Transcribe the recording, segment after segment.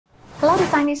Hello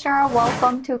designer,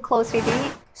 welcome to Close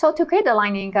 3D. So to create the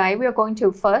lining guide, we are going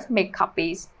to first make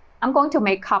copies. I'm going to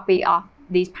make copy of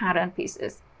these pattern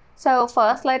pieces. So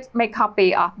first let's make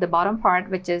copy of the bottom part,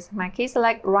 which is my key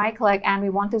select, right click, and we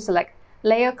want to select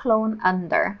layer clone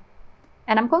under.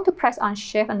 And I'm going to press on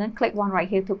shift and then click one right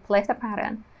here to place the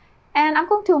pattern. And I'm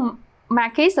going to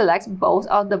key select both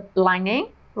of the lining,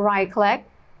 right click.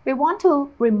 We want to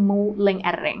remove link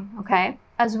editing, okay?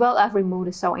 As well as remove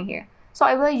the sewing here. So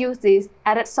I will use this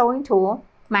edit sewing tool,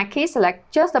 key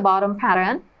select just the bottom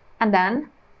pattern, and then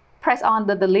press on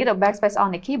the delete or backspace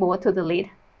on the keyboard to delete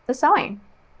the sewing.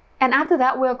 And after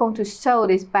that, we're going to sew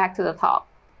this back to the top.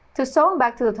 To sew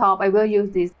back to the top, I will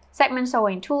use this segment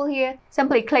sewing tool here.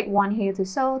 Simply click one here to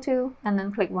sew to, and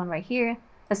then click one right here,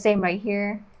 the same right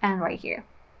here and right here.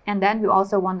 And then we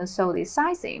also want to sew this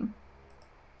side seam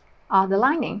of the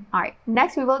lining. All right,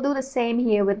 next we will do the same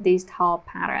here with this top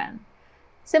pattern.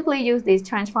 Simply use this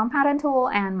transform pattern tool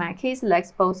and key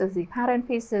select both of the pattern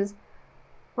pieces,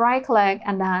 right click,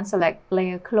 and then select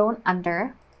layer clone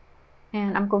under.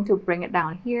 And I'm going to bring it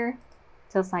down here,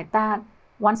 just like that.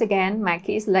 Once again,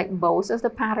 key select both of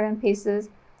the pattern pieces,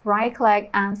 right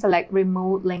click, and select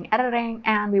remove link editing.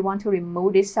 And we want to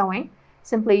remove this sewing.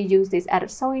 Simply use this edit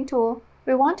sewing tool.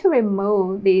 We want to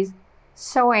remove this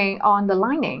sewing on the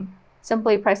lining.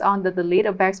 Simply press on the delete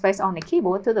or backspace on the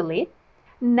keyboard to delete.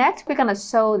 Next, we're going to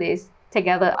sew this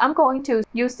together. I'm going to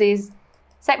use this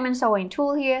segment sewing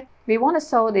tool here. We want to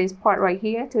sew this part right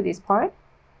here to this part,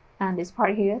 and this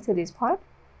part here to this part,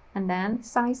 and then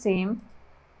side seam,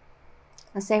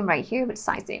 the same right here with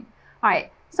side seam. All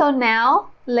right, so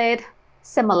now let's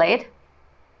simulate.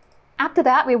 After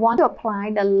that, we want to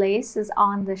apply the laces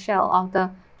on the shell of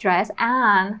the dress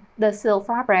and the silk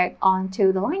fabric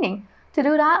onto the lining. To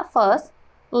do that, first,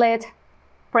 let's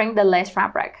bring the lace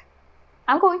fabric.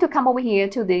 I'm going to come over here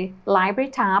to the library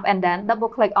tab and then double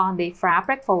click on the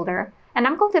fabric folder, and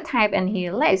I'm going to type in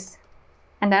here lace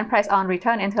and then press on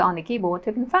return enter on the keyboard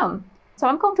to confirm. So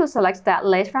I'm going to select that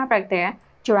lace fabric there,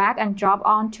 drag and drop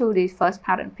onto the first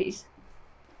pattern piece.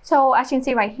 So as you can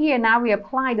see right here, now we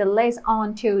apply the lace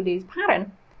onto this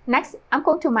pattern. Next, I'm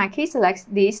going to key select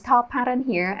this top pattern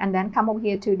here and then come over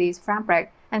here to this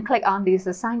fabric and click on this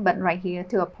assign button right here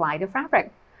to apply the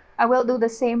fabric. I will do the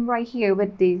same right here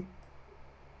with the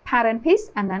pattern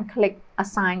piece and then click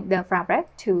assign the fabric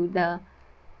to the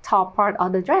top part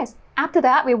of the dress. After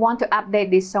that, we want to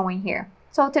update this sewing here.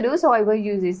 So to do so, I will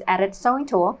use this edit sewing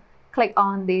tool. Click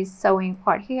on this sewing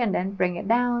part here and then bring it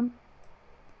down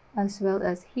as well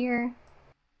as here.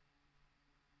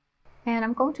 And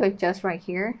I'm going to adjust right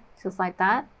here, just like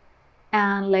that.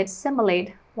 And let's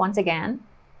simulate once again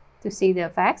to see the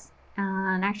effects,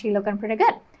 and actually looking pretty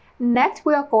good. Next,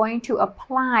 we are going to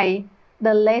apply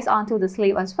the lace onto the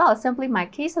sleeve as well. Simply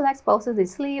key select both of the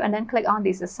sleeve and then click on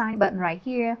this assign button right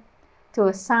here to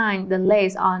assign the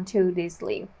lace onto the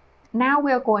sleeve. Now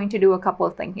we are going to do a couple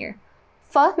of things here.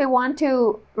 First, we want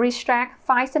to retract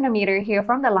 5 cm here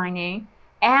from the lining,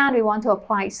 and we want to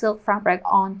apply silk fabric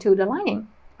onto the lining.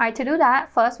 All right, to do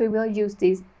that, first we will use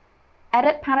this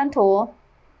edit pattern tool.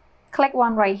 Click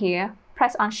one right here,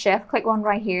 press on shift, click one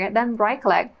right here, then right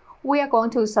click. We are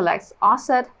going to select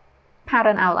offset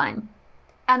pattern outline.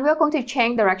 And we're going to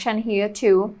change direction here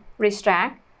to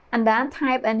retract and then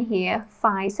type in here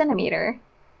 5 cm.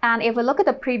 And if we look at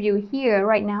the preview here,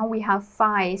 right now we have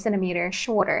 5 cm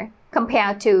shorter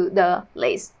compared to the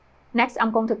lace. Next,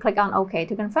 I'm going to click on OK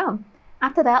to confirm.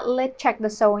 After that, let's check the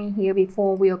sewing here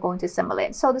before we are going to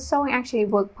simulate. So the sewing actually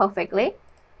worked perfectly.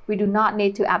 We do not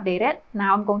need to update it.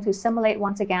 Now I'm going to simulate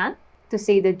once again to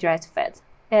see the dress fit.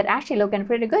 It actually looking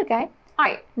pretty good, guys. All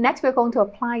right, next we're going to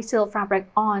apply silk fabric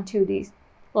onto these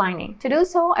lining. To do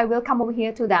so, I will come over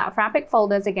here to that fabric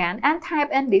folders again and type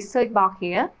in this search box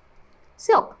here,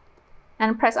 silk,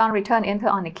 and press on return enter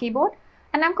on the keyboard.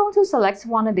 And I'm going to select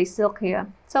one of these silk here.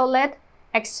 So let's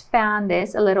expand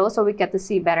this a little so we get to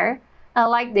see better. I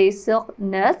like this silk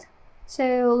knit.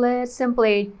 So let's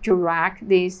simply drag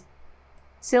this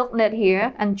silk knit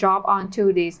here and drop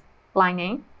onto this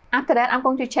lining. After that, I'm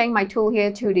going to change my tool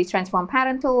here to the transform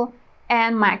pattern tool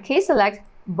and key select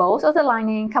both of the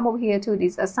lining, come over here to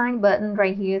this assign button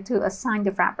right here to assign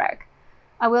the fabric.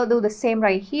 I will do the same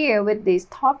right here with this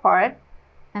top part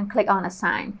and click on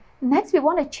assign. Next, we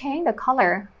want to change the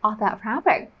color of that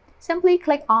fabric. Simply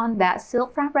click on that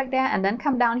silk fabric there and then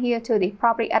come down here to the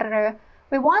property editor.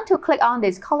 We want to click on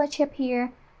this color chip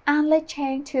here and let's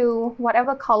change to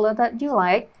whatever color that you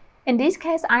like. In this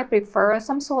case, I prefer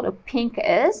some sort of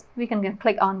pinkish. We can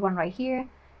click on one right here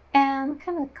and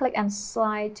kind of click and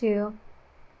slide to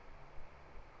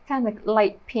kind of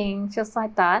light pink, just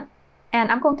like that.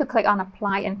 And I'm going to click on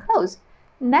apply and close.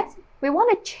 Next, we want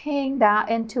to change that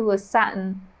into a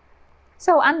satin.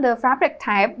 So under fabric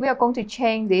type, we are going to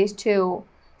change this to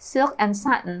silk and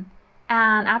satin.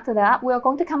 And after that, we are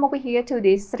going to come over here to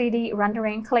this 3D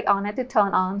rendering, click on it to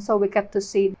turn on so we get to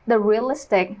see the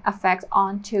realistic effects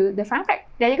onto the fabric.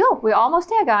 There you go, we're almost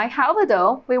there, guys. However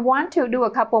though, we want to do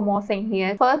a couple more things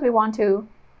here. First, we want to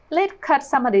cut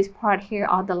some of this part here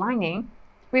of the lining.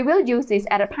 We will use this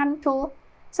edit pattern tool.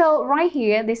 So right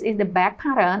here, this is the back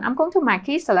pattern. I'm going to my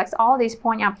key select all these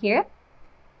points up here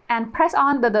and press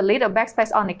on the delete or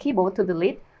backspace on the keyboard to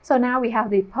delete. So now we have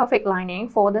the perfect lining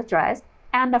for the dress.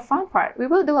 And the front part, we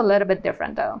will do a little bit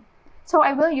different though. So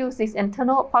I will use this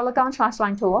internal polygon /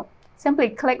 line tool. Simply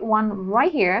click one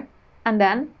right here and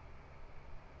then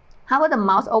hover the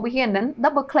mouse over here and then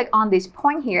double click on this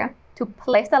point here to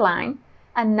place the line.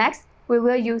 And next, we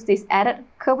will use this edit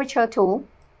curvature tool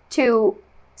to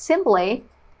simply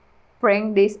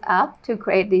bring this up to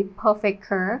create the perfect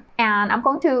curve. And I'm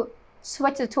going to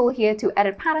switch the tool here to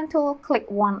edit pattern tool,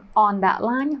 click one on that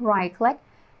line, right click,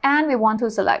 and we want to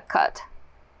select cut.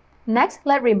 Next,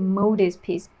 let's remove this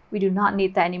piece. We do not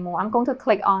need that anymore. I'm going to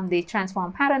click on the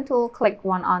transform pattern tool, click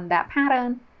one on that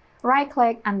pattern, right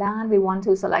click, and then we want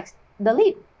to select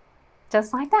delete.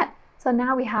 Just like that. So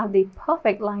now we have the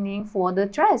perfect lining for the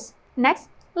dress. Next,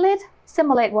 let's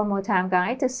simulate one more time,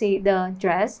 guys, to see the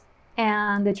dress.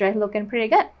 And the dress looking pretty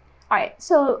good. Alright,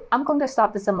 so I'm going to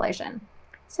stop the simulation.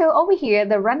 So over here,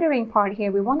 the rendering part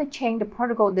here, we want to change the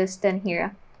particle distance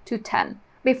here to 10.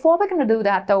 Before we're going to do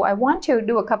that though, I want to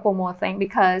do a couple more things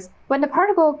because when the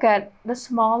particle get the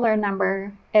smaller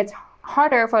number, it's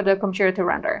harder for the computer to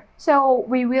render. So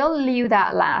we will leave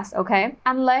that last, okay?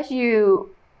 Unless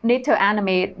you need to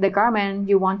animate the garment,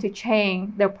 you want to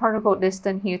change the particle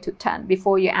distance here to 10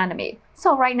 before you animate.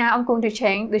 So right now I'm going to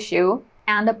change the shoe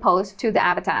and the pose to the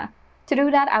avatar. To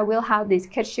do that, I will have this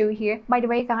kid shoe here. By the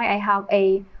way, guys, I have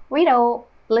a video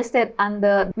listed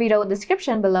under video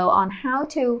description below on how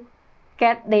to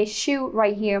get the shoe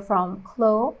right here from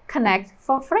Clothes Connect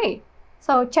for free.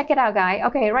 So check it out, guys.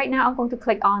 Okay, right now I'm going to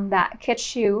click on that kid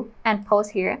shoe and pose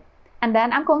here. And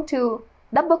then I'm going to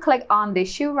double click on the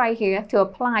shoe right here to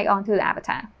apply onto the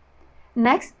avatar.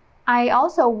 Next, I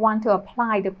also want to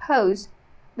apply the pose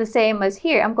the same as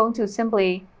here. I'm going to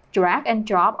simply drag and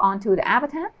drop onto the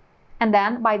avatar. And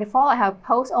then by default, I have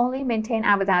pose only, maintain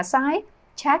avatar size,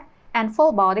 check, and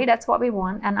full body. That's what we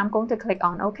want. And I'm going to click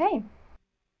on OK.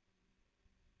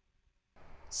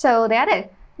 So that's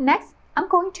it. Next, I'm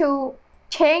going to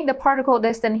change the particle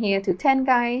distance here to 10,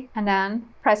 guys, and then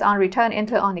press on return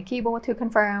enter on the keyboard to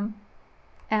confirm.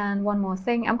 And one more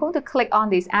thing, I'm going to click on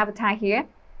this avatar here,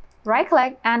 right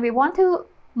click, and we want to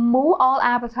move all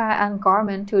avatar and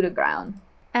garment to the ground.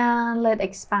 And let's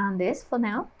expand this for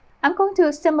now. I'm going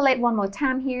to simulate one more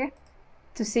time here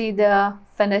to see the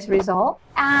finished result.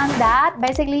 And that's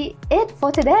basically it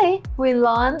for today. We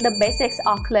learned the basics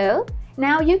of clothes.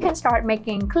 Now you can start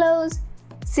making clothes.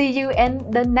 See you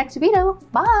in the next video.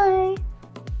 Bye!